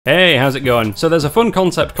Hey, how's it going? So there's a fun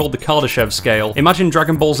concept called the Kardashev Scale. Imagine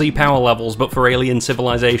Dragon Ball Z power levels, but for alien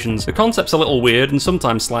civilizations. The concept's a little weird and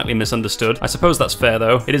sometimes slightly misunderstood. I suppose that's fair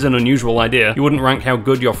though. It is an unusual idea. You wouldn't rank how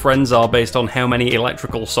good your friends are based on how many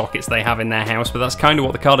electrical sockets they have in their house, but that's kind of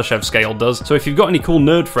what the Kardashev Scale does. So if you've got any cool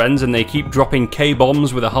nerd friends and they keep dropping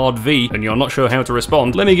K-bombs with a hard V and you're not sure how to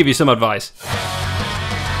respond, let me give you some advice.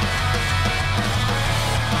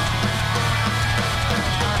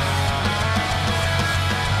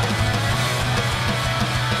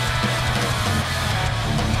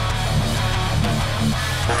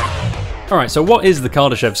 Alright, so what is the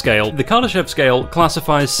Kardashev Scale? The Kardashev Scale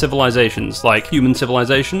classifies civilizations, like human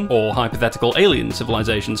civilization or hypothetical alien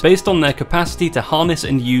civilizations, based on their capacity to harness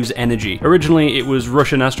and use energy. Originally, it was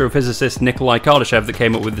Russian astrophysicist Nikolai Kardashev that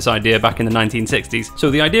came up with this idea back in the 1960s.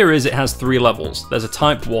 So the idea is it has three levels. There's a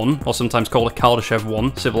Type 1, or sometimes called a Kardashev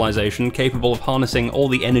 1 civilization, capable of harnessing all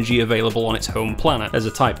the energy available on its home planet. There's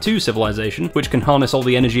a Type 2 civilization, which can harness all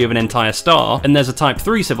the energy of an entire star, and there's a Type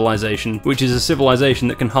 3 civilization, which is a civilization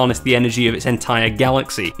that can harness the energy of its entire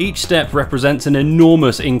galaxy. Each step represents an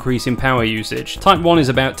enormous increase in power usage. Type 1 is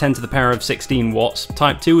about 10 to the power of 16 watts,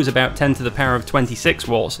 Type 2 is about 10 to the power of 26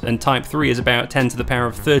 watts, and Type 3 is about 10 to the power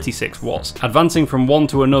of 36 watts. Advancing from one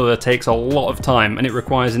to another takes a lot of time, and it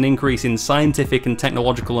requires an increase in scientific and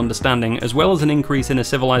technological understanding, as well as an increase in a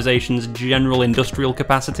civilization's general industrial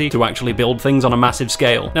capacity to actually build things on a massive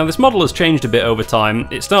scale. Now, this model has changed a bit over time.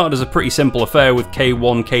 It started as a pretty simple affair with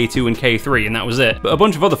K1, K2, and K3, and that was it. But a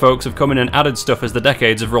bunch of other folks have come in and added stuff as the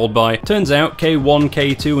decades have rolled by. Turns out K1,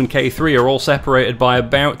 K2, and K3 are all separated by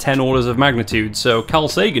about 10 orders of magnitude, so Carl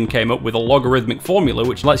Sagan came up with a logarithmic formula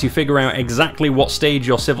which lets you figure out exactly what stage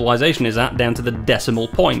your civilization is at down to the decimal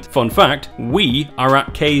point. Fun fact, we are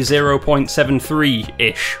at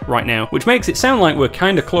K0.73-ish right now, which makes it sound like we're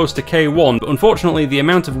kinda close to K1, but unfortunately the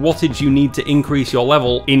amount of wattage you need to increase your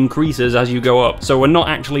level increases as you go up, so we're not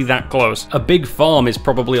actually that close. A big farm is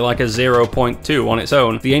probably like a 0.2 on its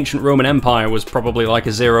own. The ancient Roman Empire was probably like a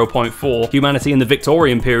 0.4. Humanity in the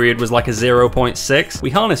Victorian period was like a 0.6. We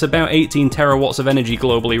harness about 18 terawatts of energy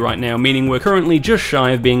globally right now, meaning we're currently just shy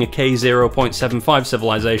of being a K0.75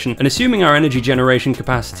 civilization, and assuming our energy generation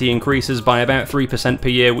capacity increases by about 3% per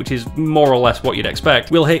year, which is more or less what you'd expect,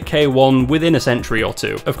 we'll hit K1 within a century or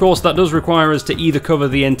two. Of course, that does require us to either cover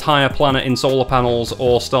the entire planet in solar panels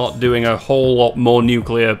or start doing a whole lot more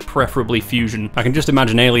nuclear, preferably fusion. I can just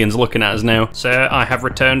imagine aliens looking at us now. Sir, I have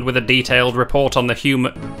returned with a detailed report on the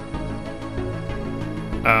human...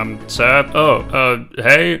 sir?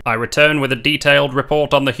 Hey? I return with a detailed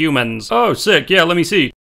report on the humans. Oh, sick, yeah, let me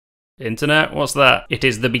see. Internet? What's that? It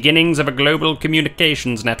is the beginnings of a global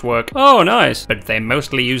communications network. Oh, nice. But they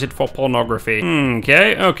mostly use it for pornography.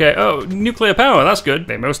 Okay. Oh, nuclear power, that's good.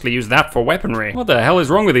 They mostly use that for weaponry. What the hell is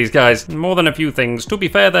wrong with these guys? More than a few things. To be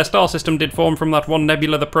fair, their star system did form from that one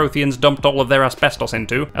nebula the Protheans dumped all of their asbestos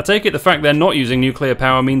into. I take it the fact they're not using nuclear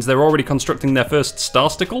power means they're already constructing their first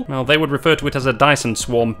star-stickle? Well, they would refer to it as a Dyson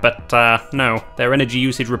swarm, but, no. Their energy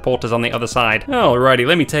usage report is on the other side. Alrighty,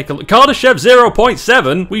 let me take a look. Kardashev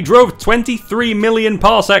 0.7? We drove 23 million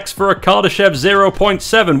parsecs for a Kardashev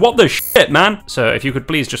 0.7. What the shit, man? So, if you could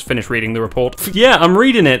please just finish reading the report. Yeah, I'm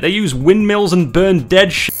reading it. They use windmills and burn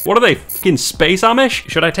dead shit. What are they, fucking space Amish?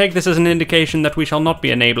 Should I take this as an indication that we shall not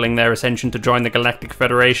be enabling their ascension to join the Galactic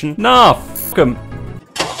Federation? Nah, fuck 'em.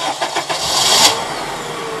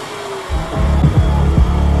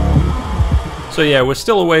 So yeah, we're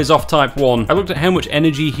still a ways off Type 1. I looked at how much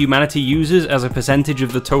energy humanity uses as a percentage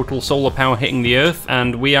of the total solar power hitting the Earth,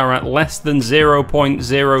 and we are at less than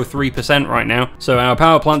 0.03% right now. So our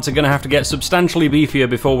power plants are going to have to get substantially beefier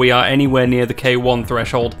before we are anywhere near the K1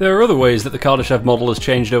 threshold. There are other ways that the Kardashev model has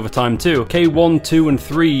changed over time too. K1, 2, and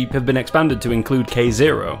 3 have been expanded to include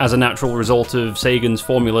K0, as a natural result of Sagan's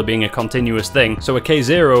formula being a continuous thing. So a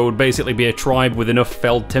K0 would basically be a tribe with enough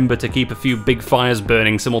felled timber to keep a few big fires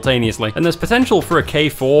burning simultaneously. And there's potential for a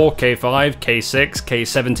K4, K5, K6,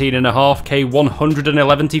 K17.5,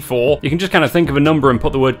 K111.4. You can just kind of think of a number and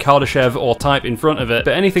put the word Kardashev or type in front of it,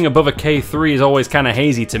 but anything above a K3 is always kind of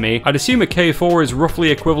hazy to me. I'd assume a K4 is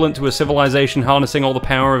roughly equivalent to a civilization harnessing all the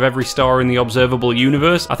power of every star in the observable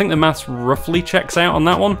universe. I think the maths roughly checks out on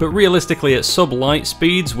that one, but realistically at sub-light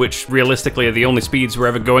speeds, which realistically are the only speeds we're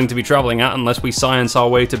ever going to be traveling at unless we science our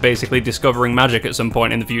way to basically discovering magic at some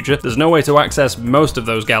point in the future, there's no way to access most of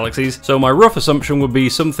those galaxies, so my rough rough assumption would be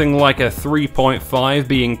something like a 3.5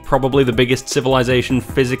 being probably the biggest civilization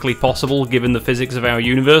physically possible given the physics of our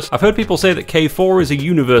universe. I've heard people say that K4 is a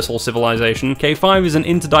universal civilization, K5 is an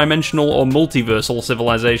interdimensional or multiversal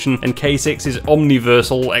civilization, and K6 is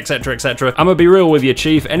omniversal, etc, etc. I'm gonna be real with you,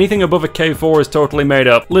 Chief, anything above a K4 is totally made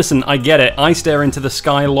up. Listen, I get it, I stare into the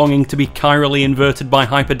sky longing to be chirally inverted by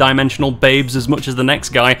hyperdimensional babes as much as the next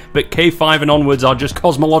guy, but K5 and onwards are just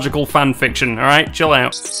cosmological fan fiction, alright? Chill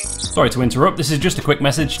out. Sorry to interrupt, this is just a quick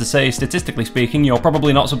message to say, statistically speaking, you're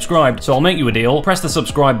probably not subscribed, so I'll make you a deal. Press the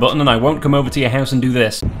subscribe button and I won't come over to your house and do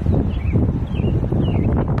this.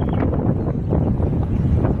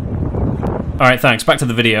 Alright, thanks, back to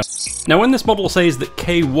the video. Now when this model says that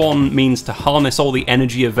K1 means to harness all the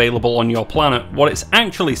energy available on your planet, what it's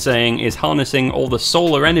actually saying is harnessing all the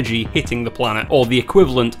solar energy hitting the planet, or the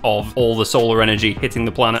equivalent of all the solar energy hitting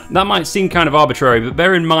the planet. That might seem kind of arbitrary, but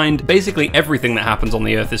bear in mind, basically everything that happens on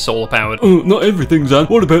the Earth is solar powered. Oh, not everything, Zan.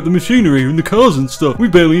 What about the machinery and the cars and stuff? We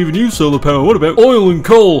barely even use solar power. What about oil and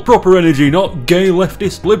coal? Proper energy, not gay,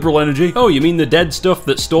 leftist, liberal energy. Oh, you mean the dead stuff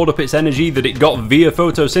that stored up its energy that it got via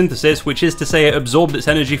photosynthesis, which is to say it absorbed its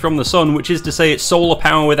energy from the sun, which is to say it's solar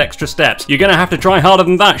power with extra steps. You're gonna have to try harder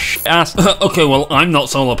than that, ass. Okay, well, I'm not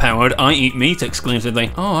solar powered. I eat meat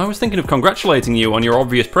exclusively. Oh, I was thinking of congratulating you on your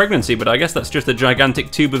obvious pregnancy, but I guess that's just a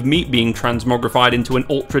gigantic tube of meat being transmogrified into an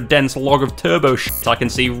ultra-dense log of turbo shit I can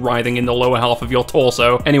see writhing in the lower half of your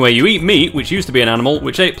torso. Anyway, you eat meat, which used to be an animal,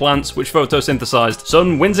 which ate plants, which photosynthesized.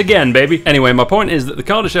 Sun wins again, baby. Anyway, my point is that the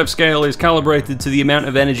Kardashev scale is calibrated to the amount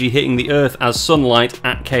of energy hitting the Earth as sunlight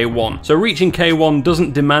at K1. So reaching K1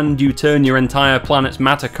 doesn't demand you turn your entire planet's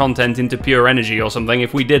matter content into pure energy or something.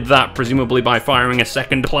 If we did that, presumably by firing a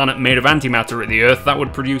second planet made of antimatter at the Earth, that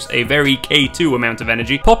would produce a very K2 amount of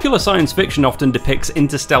energy. Popular science fiction often depicts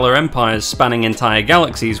interstellar empires spanning entire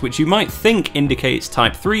galaxies, which you might think indicates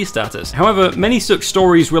Type 3 status. However, many such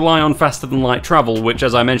stories rely on faster-than-light travel, which,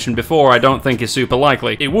 as I mentioned before, I don't think is super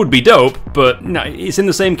likely. It would be dope, but no, it's in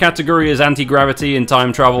the same category as anti-gravity and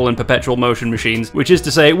time travel and perpetual motion machines, which is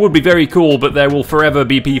to say it would be very cool, but there will forever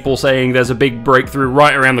be people saying there's a big breakthrough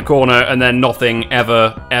right around the corner and then nothing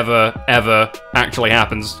ever actually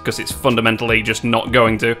happens, because it's fundamentally just not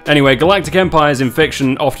going to. Anyway, galactic empires in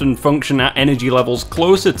fiction often function at energy levels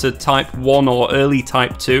closer to Type 1 or early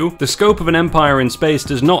Type 2. The scope of an empire in space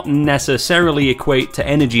does not necessarily equate to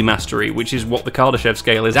energy mastery, which is what the Kardashev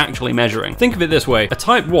scale is actually measuring. Think of it this way, a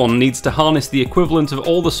Type 1 needs to harness the equivalent of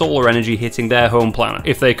all the solar energy hitting their home planet.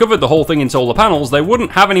 If they covered the whole thing in solar panels, they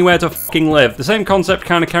wouldn't have anywhere to fucking live. The same concept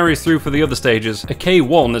kind of carries through for the other stages. A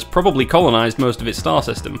K1 has probably colonized most of its star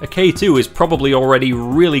system. A K2 is probably already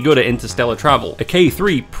really good at interstellar travel. A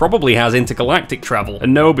K3 probably has intergalactic travel.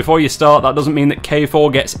 And no, before you start, that doesn't mean that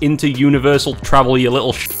K4 gets inter-universal travel, you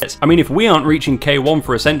little shit. I mean, if we aren't reaching K1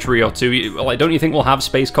 for a century or two, like, don't you think we'll have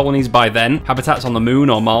space colonies by then? Habitats on the moon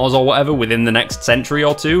or Mars or whatever within the next century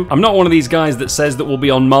or two? I'm not one of these guys that says that we'll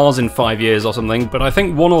be on Mars in 5 years or something, but I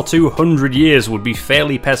think 100 or 200 years would be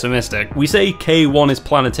fairly pessimistic. We say K1 is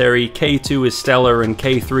planetary, K2 is stellar, and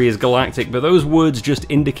K3 is galactic, but those words just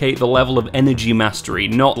indicate the level of energy mastery,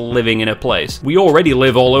 not living in a place. We already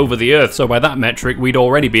live all over the Earth, so by that metric, we'd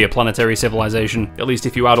already be a planetary civilization, at least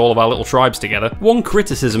if you add all of our little tribes together. One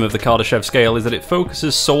criticism of the Kardashev scale is that it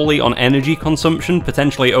focuses solely on energy consumption,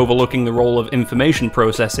 potentially overlooking the role of information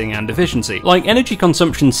processing and efficiency. Like, energy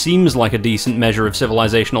consumption seems like a decent measure of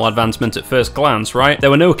civilizational advancement at first glance, right? There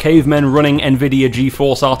were no cavemen running NVIDIA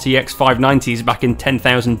GeForce RTX 590s back in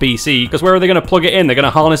 10,000 BC, because where are they going to plug it in? They're going to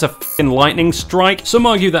harness a f***ing lightning strike? Some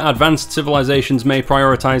argue that advanced civilizations may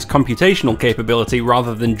prioritize computational capability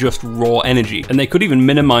rather than just raw energy, and they could even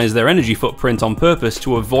minimize their energy footprint on purpose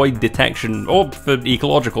to avoid detection, or for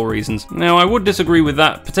ecological reasons. Now, I would disagree with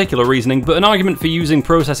that particular reasoning, but an argument for using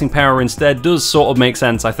processing power instead does sort of make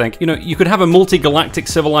sense, I think. You know, you could have a multi-galactic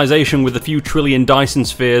civilization with a few trillion Dyson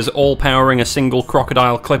spheres all powering a single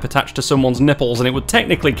crocodile clip attached to someone's nipples, and it would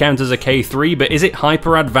technically count as a K3, but is it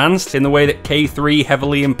hyper-advanced in the way that K3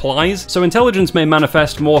 heavily implies? So intelligence may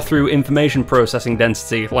manifest more through information processing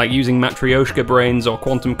density, like using Matryoshka brains or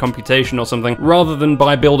quantum computation or something, rather than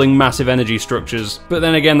by building massive energy structures. But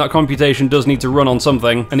then again, that computation does need to run on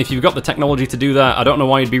something, and if you've got the technology to do that, I don't know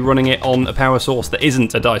why you'd be running it on a power source that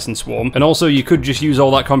isn't a Dyson swarm. And also, you could just use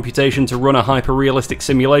all that computation to run a hyper-realistic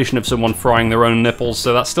simulation of someone frying their own nipples,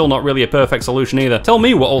 so that's still not really a perfect solution either. Tell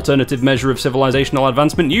me what alternative measure of civilizational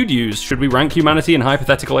advancement you'd use. Should we rank humanity in hyper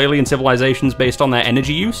hypothetical alien civilizations based on their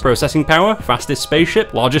energy use, processing power, fastest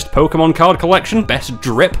spaceship, largest Pokemon card collection, best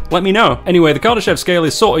drip? Let me know. Anyway, the Kardashev Scale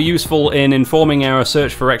is sort of useful in informing our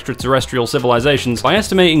search for extraterrestrial civilizations. By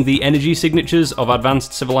estimating the energy signatures of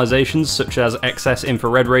advanced civilizations, such as excess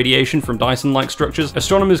infrared radiation from Dyson-like structures,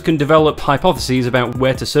 astronomers can develop hypotheses about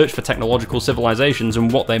where to search for technological civilizations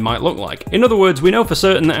and what they might look like. In other words, we know for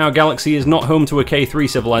certain that our galaxy is not home to a K3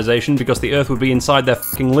 civilization because the Earth would be inside their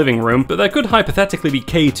fucking living room, but there could hypothetically be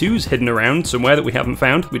K2s hidden around somewhere that we haven't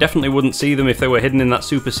found. We definitely wouldn't see them if they were hidden in that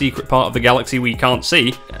super secret part of the galaxy we can't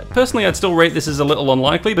see. Personally, I'd still rate this as a little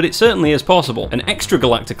unlikely, but it certainly is possible. And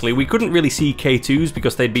extragalactically, we couldn't really see K2s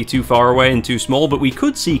because they'd be too far away and too small, but we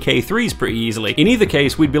could see K3s pretty easily. In either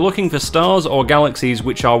case, we'd be looking for stars or galaxies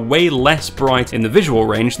which are way less bright in the visual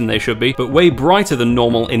range than they should be, but way brighter than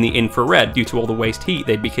normal in the infrared due to all the waste heat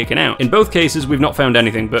they'd be kicking out. In both cases, we've not found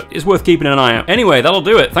anything, but it's worth keeping an eye out. Anyway, that'll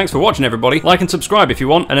do it. Thanks for watching, everybody. Like and subscribe if you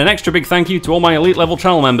want, and an extra big thank you to all my elite level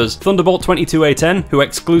channel members. Thunderbolt22A10, who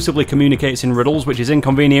exclusively communicates in riddles, which is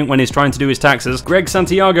inconvenient when he's trying to do his taxes. Greg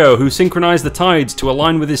Santiago, who synchronized the tides to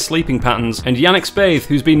align with his sleeping patterns. And Yannick Spaeth,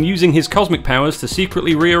 who's been using his cosmic powers to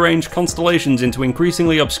secretly rearrange constellations into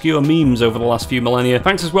increasingly obscure memes over the last few millennia.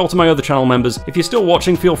 Thanks as well to my other channel members. If you're still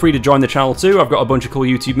watching, feel free to join the channel too. I've got a bunch of cool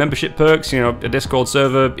YouTube membership perks, you know, a Discord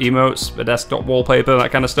server, emotes, a desktop wallpaper,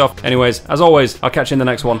 that kind of stuff. Anyways, as always, I'll catch you in the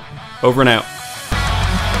next one. Over and out.